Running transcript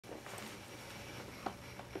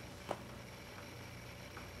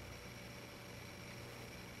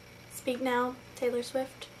Speak Now, Taylor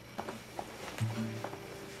Swift.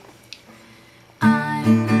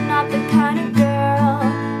 I'm not the kind of girl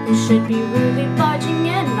who should be rudely barging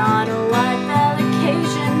in on a white bell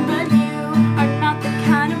occasion, but you are not the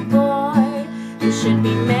kind of boy who should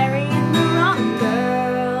be marrying the wrong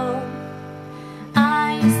girl.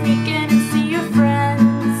 I sneak in and see your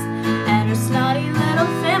friends and her snotty little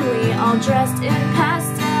family all dressed in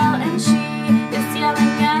pastel, and she is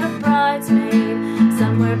yelling at a bridesmaid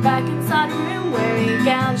somewhere back inside a room wearing a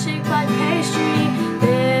gown shaped like pastry.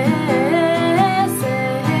 This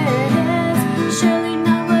is surely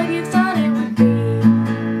not what you thought it would be.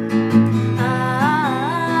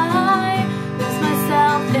 I lose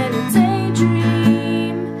myself in a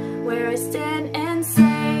daydream where I stand and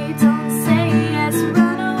say, don't say yes,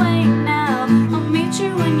 run away now. I'll meet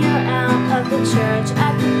you when you're out of the church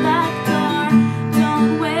at the back door.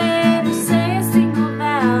 Don't wait or say a single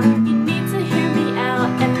vow. You need to hear me out.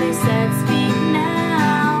 And they said, speak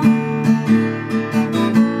now.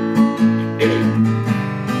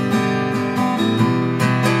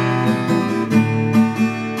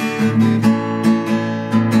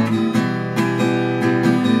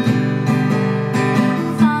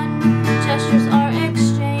 Fun gestures are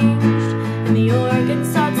exchanged and the organ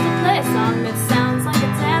starts to play a song that sounds like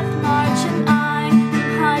a death march, and I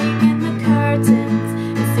am hiding in the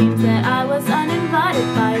curtains. It seems that I was uninvited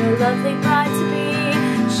by your lovely bride.